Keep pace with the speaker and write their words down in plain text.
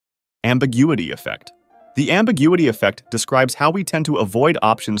Ambiguity effect. The ambiguity effect describes how we tend to avoid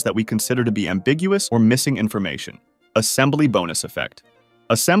options that we consider to be ambiguous or missing information. Assembly bonus effect.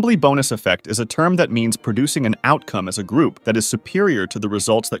 Assembly bonus effect is a term that means producing an outcome as a group that is superior to the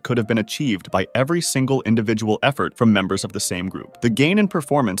results that could have been achieved by every single individual effort from members of the same group. The gain in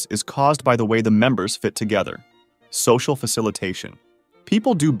performance is caused by the way the members fit together. Social facilitation.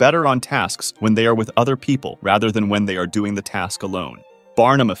 People do better on tasks when they are with other people rather than when they are doing the task alone.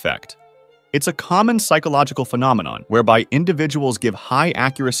 Barnum effect. It's a common psychological phenomenon whereby individuals give high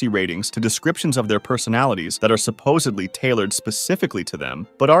accuracy ratings to descriptions of their personalities that are supposedly tailored specifically to them,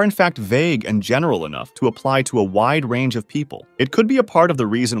 but are in fact vague and general enough to apply to a wide range of people. It could be a part of the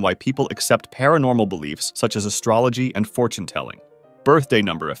reason why people accept paranormal beliefs such as astrology and fortune-telling. Birthday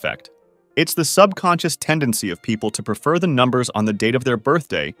number effect. It's the subconscious tendency of people to prefer the numbers on the date of their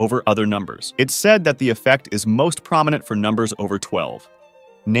birthday over other numbers. It's said that the effect is most prominent for numbers over 12.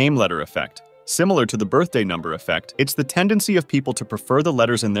 Name letter effect. Similar to the birthday number effect, it's the tendency of people to prefer the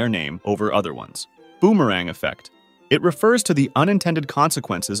letters in their name over other ones. Boomerang effect. It refers to the unintended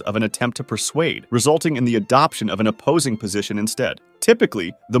consequences of an attempt to persuade, resulting in the adoption of an opposing position instead.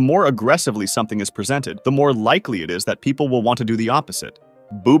 Typically, the more aggressively something is presented, the more likely it is that people will want to do the opposite.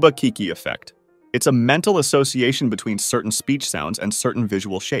 Bouba-kiki effect. It's a mental association between certain speech sounds and certain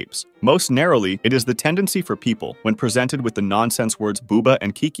visual shapes. Most narrowly, it is the tendency for people, when presented with the nonsense words booba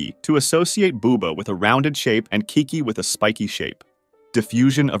and kiki, to associate booba with a rounded shape and kiki with a spiky shape.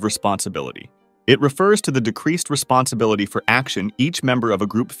 Diffusion of responsibility. It refers to the decreased responsibility for action each member of a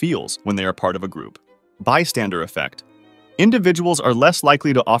group feels when they are part of a group. Bystander effect. Individuals are less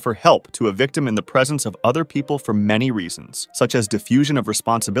likely to offer help to a victim in the presence of other people for many reasons, such as diffusion of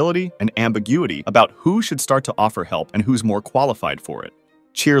responsibility and ambiguity about who should start to offer help and who's more qualified for it.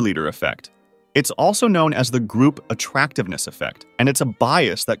 Cheerleader effect. It's also known as the group attractiveness effect, and it's a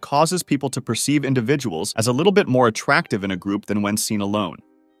bias that causes people to perceive individuals as a little bit more attractive in a group than when seen alone.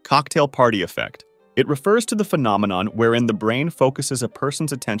 Cocktail party effect. It refers to the phenomenon wherein the brain focuses a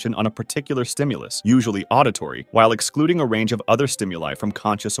person's attention on a particular stimulus, usually auditory, while excluding a range of other stimuli from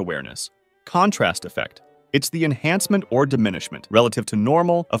conscious awareness. Contrast effect. It's the enhancement or diminishment, relative to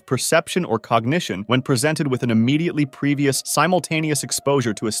normal, of perception or cognition when presented with an immediately previous simultaneous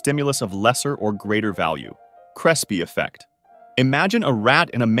exposure to a stimulus of lesser or greater value. Crespi effect. Imagine a rat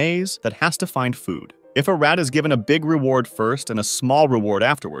in a maze that has to find food. If a rat is given a big reward first and a small reward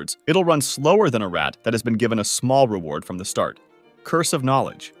afterwards, it'll run slower than a rat that has been given a small reward from the start. Curse of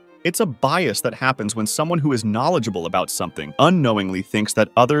knowledge. It's a bias that happens when someone who is knowledgeable about something unknowingly thinks that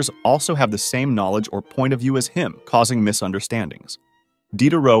others also have the same knowledge or point of view as him, causing misunderstandings.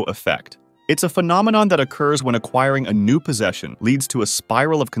 Diderot effect. It's a phenomenon that occurs when acquiring a new possession leads to a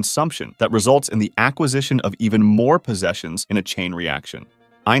spiral of consumption that results in the acquisition of even more possessions in a chain reaction.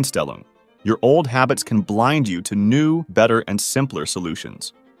 Einstellung. Your old habits can blind you to new, better, and simpler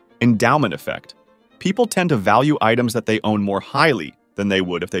solutions. Endowment effect. People tend to value items that they own more highly than they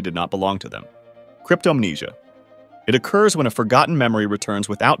would if they did not belong to them. Cryptomnesia. It occurs when a forgotten memory returns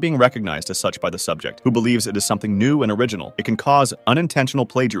without being recognized as such by the subject, who believes it is something new and original. It can cause unintentional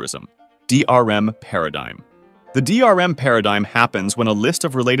plagiarism. DRM Paradigm. The DRM paradigm happens when a list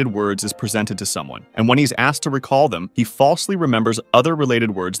of related words is presented to someone, and when he's asked to recall them, he falsely remembers other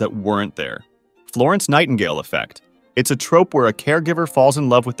related words that weren't there. Florence Nightingale effect. It's a trope where a caregiver falls in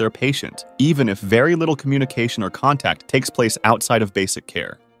love with their patient, even if very little communication or contact takes place outside of basic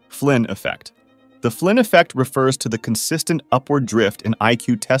care. Flynn effect. The Flynn effect refers to the consistent upward drift in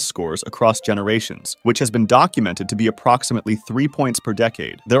IQ test scores across generations, which has been documented to be approximately 3 points per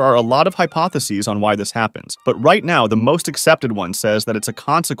decade. There are a lot of hypotheses on why this happens, but right now the most accepted one says that it's a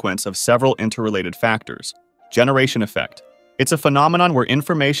consequence of several interrelated factors. Generation effect. It's a phenomenon where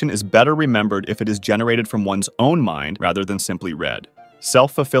information is better remembered if it is generated from one's own mind rather than simply read.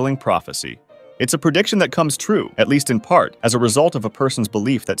 Self-fulfilling prophecy. It's a prediction that comes true, at least in part, as a result of a person's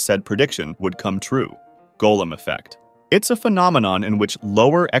belief that said prediction would come true. Golem effect. It's a phenomenon in which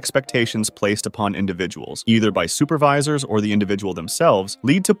lower expectations placed upon individuals, either by supervisors or the individual themselves,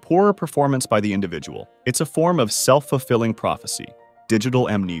 lead to poorer performance by the individual. It's a form of self-fulfilling prophecy. Digital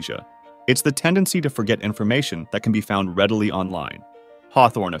amnesia. It's the tendency to forget information that can be found readily online.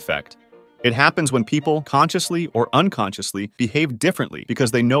 Hawthorne effect. It happens when people, consciously or unconsciously, behave differently because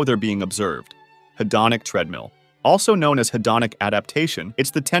they know they're being observed. Hedonic treadmill. Also known as hedonic adaptation, it's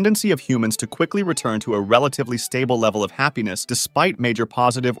the tendency of humans to quickly return to a relatively stable level of happiness despite major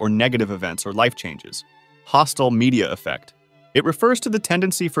positive or negative events or life changes. Hostile media effect. It refers to the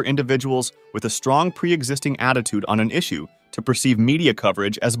tendency for individuals with a strong pre-existing attitude on an issue to perceive media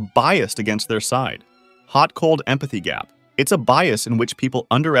coverage as biased against their side. Hot-cold empathy gap. It's a bias in which people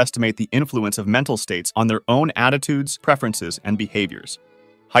underestimate the influence of mental states on their own attitudes, preferences, and behaviors.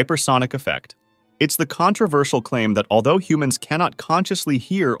 Hypersonic effect. It's the controversial claim that although humans cannot consciously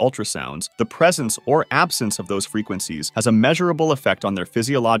hear ultrasounds, the presence or absence of those frequencies has a measurable effect on their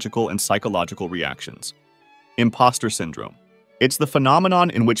physiological and psychological reactions. Impostor syndrome. It's the phenomenon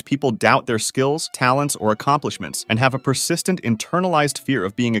in which people doubt their skills, talents, or accomplishments and have a persistent internalized fear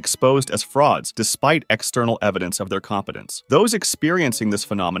of being exposed as frauds despite external evidence of their competence. Those experiencing this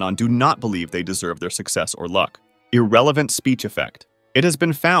phenomenon do not believe they deserve their success or luck. Irrelevant speech effect. It has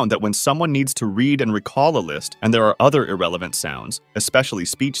been found that when someone needs to read and recall a list and there are other irrelevant sounds, especially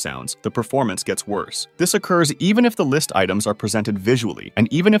speech sounds, the performance gets worse. This occurs even if the list items are presented visually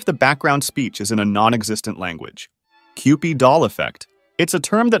and even if the background speech is in a non-existent language. Kewpie doll effect. It's a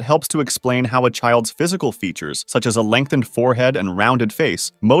term that helps to explain how a child's physical features, such as a lengthened forehead and rounded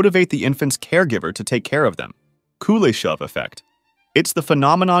face, motivate the infant's caregiver to take care of them. Kuleshov effect. It's the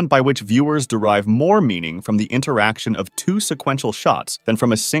phenomenon by which viewers derive more meaning from the interaction of two sequential shots than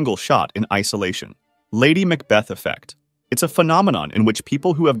from a single shot in isolation. Lady Macbeth effect. It's a phenomenon in which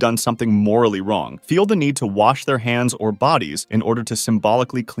people who have done something morally wrong feel the need to wash their hands or bodies in order to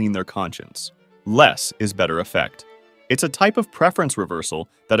symbolically clean their conscience. Less is better effect. It's a type of preference reversal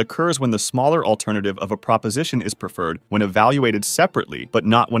that occurs when the smaller alternative of a proposition is preferred when evaluated separately but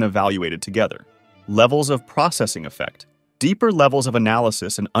not when evaluated together. Levels of processing effect. Deeper levels of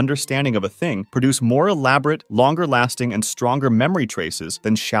analysis and understanding of a thing produce more elaborate, longer-lasting, and stronger memory traces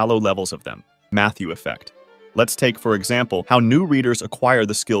than shallow levels of them. Matthew effect. Let's take, for example, how new readers acquire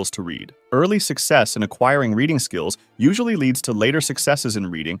the skills to read. Early success in acquiring reading skills usually leads to later successes in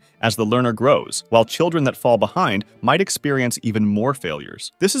reading as the learner grows, while children that fall behind might experience even more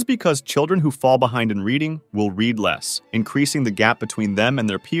failures. This is because children who fall behind in reading will read less, increasing the gap between them and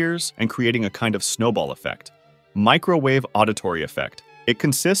their peers and creating a kind of snowball effect. Microwave auditory effect. It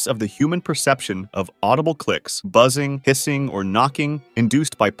consists of the human perception of audible clicks, buzzing, hissing, or knocking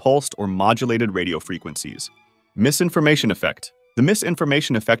induced by pulsed or modulated radio frequencies. Misinformation effect. The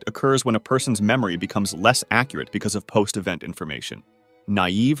misinformation effect occurs when a person's memory becomes less accurate because of post-event information.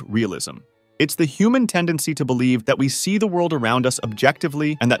 Naive realism. It's the human tendency to believe that we see the world around us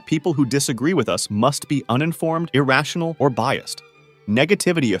objectively and that people who disagree with us must be uninformed, irrational, or biased.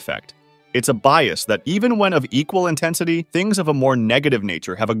 Negativity effect. It's a bias that even when of equal intensity, things of a more negative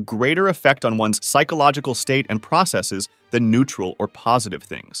nature have a greater effect on one's psychological state and processes than neutral or positive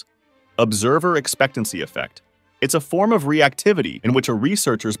things. Observer expectancy effect. It's a form of reactivity in which a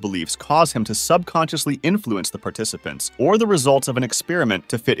researcher's beliefs cause him to subconsciously influence the participants or the results of an experiment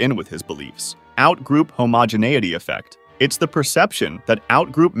to fit in with his beliefs. Outgroup homogeneity effect. It's the perception that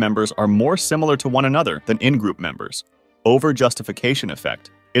outgroup members are more similar to one another than in-group members. Over-justification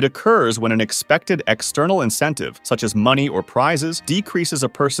effect. It occurs when an expected external incentive, such as money or prizes, decreases a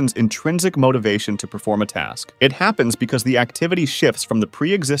person's intrinsic motivation to perform a task. It happens because the activity shifts from the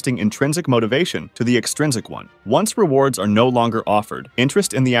pre-existing intrinsic motivation to the extrinsic one. Once rewards are no longer offered,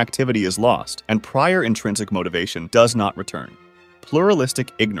 interest in the activity is lost, and prior intrinsic motivation does not return.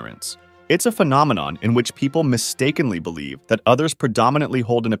 Pluralistic ignorance. It's a phenomenon in which people mistakenly believe that others predominantly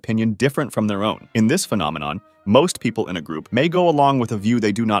hold an opinion different from their own. In this phenomenon, most people in a group may go along with a view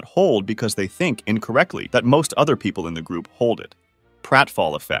they do not hold because they think incorrectly that most other people in the group hold it.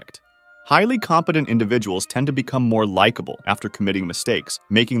 Pratfall effect. Highly competent individuals tend to become more likable after committing mistakes,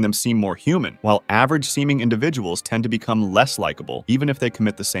 making them seem more human, while average-seeming individuals tend to become less likable even if they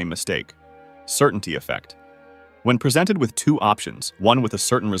commit the same mistake. Certainty effect. When presented with two options, one with a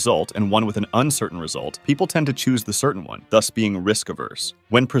certain result and one with an uncertain result, people tend to choose the certain one, thus being risk-averse.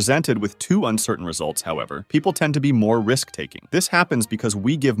 When presented with two uncertain results, however, people tend to be more risk-taking. This happens because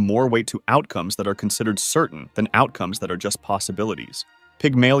we give more weight to outcomes that are considered certain than outcomes that are just possibilities.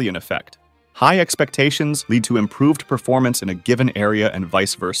 Pygmalion effect. High expectations lead to improved performance in a given area and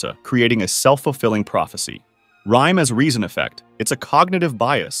vice versa, creating a self-fulfilling prophecy. Rhyme as reason effect. It's a cognitive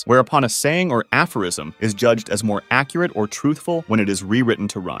bias whereupon a saying or aphorism is judged as more accurate or truthful when it is rewritten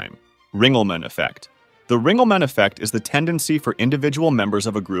to rhyme. Ringelmann effect. The Ringelmann effect is the tendency for individual members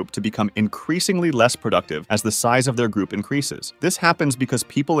of a group to become increasingly less productive as the size of their group increases. This happens because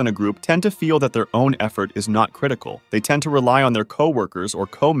people in a group tend to feel that their own effort is not critical. They tend to rely on their co-workers or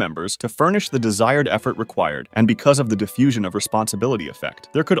co-members to furnish the desired effort required, and because of the diffusion of responsibility effect.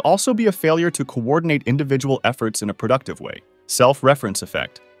 There could also be a failure to coordinate individual efforts in a productive way. Self-reference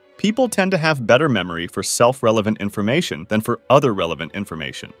effect. People tend to have better memory for self-relevant information than for other relevant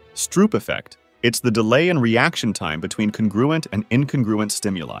information. Stroop effect. It's the delay in reaction time between congruent and incongruent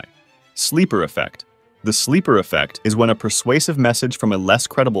stimuli. Sleeper effect. The sleeper effect is when a persuasive message from a less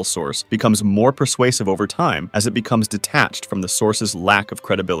credible source becomes more persuasive over time as it becomes detached from the source's lack of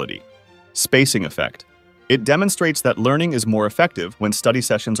credibility. Spacing effect. It demonstrates that learning is more effective when study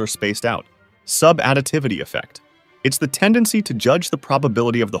sessions are spaced out. Subadditivity effect. It's the tendency to judge the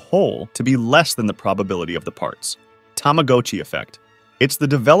probability of the whole to be less than the probability of the parts. Tamagotchi effect. It's the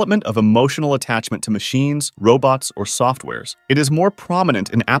development of emotional attachment to machines, robots, or softwares. It is more prominent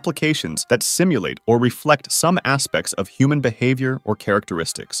in applications that simulate or reflect some aspects of human behavior or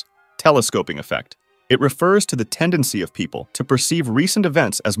characteristics. Telescoping effect. It refers to the tendency of people to perceive recent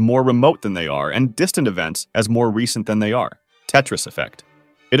events as more remote than they are and distant events as more recent than they are. Tetris effect.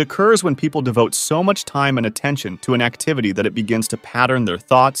 It occurs when people devote so much time and attention to an activity that it begins to pattern their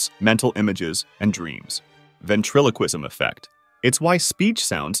thoughts, mental images, and dreams. Ventriloquism effect. It's why speech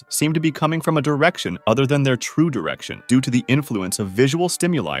sounds seem to be coming from a direction other than their true direction due to the influence of visual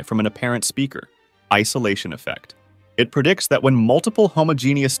stimuli from an apparent speaker. Isolation effect. It predicts that when multiple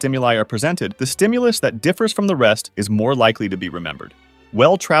homogeneous stimuli are presented, the stimulus that differs from the rest is more likely to be remembered.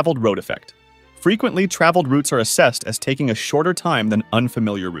 Well-traveled route effect. Frequently traveled routes are assessed as taking a shorter time than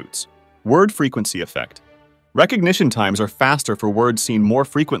unfamiliar routes. Word frequency effect. Recognition times are faster for words seen more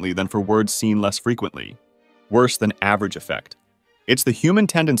frequently than for words seen less frequently. Worse than average effect. It's the human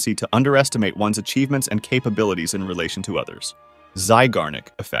tendency to underestimate one's achievements and capabilities in relation to others. Zygarnik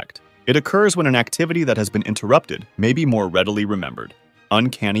effect. It occurs when an activity that has been interrupted may be more readily remembered.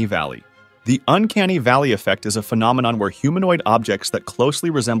 Uncanny valley. The uncanny valley effect is a phenomenon where humanoid objects that closely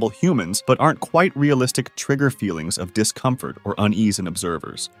resemble humans but aren't quite realistic trigger feelings of discomfort or unease in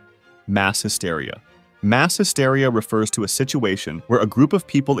observers. Mass hysteria. Mass hysteria refers to a situation where a group of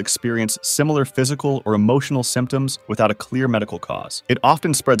people experience similar physical or emotional symptoms without a clear medical cause. It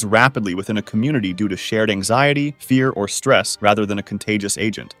often spreads rapidly within a community due to shared anxiety, fear, or stress rather than a contagious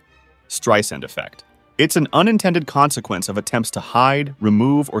agent. Streisand effect. It's an unintended consequence of attempts to hide,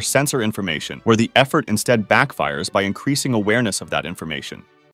 remove, or censor information, where the effort instead backfires by increasing awareness of that information.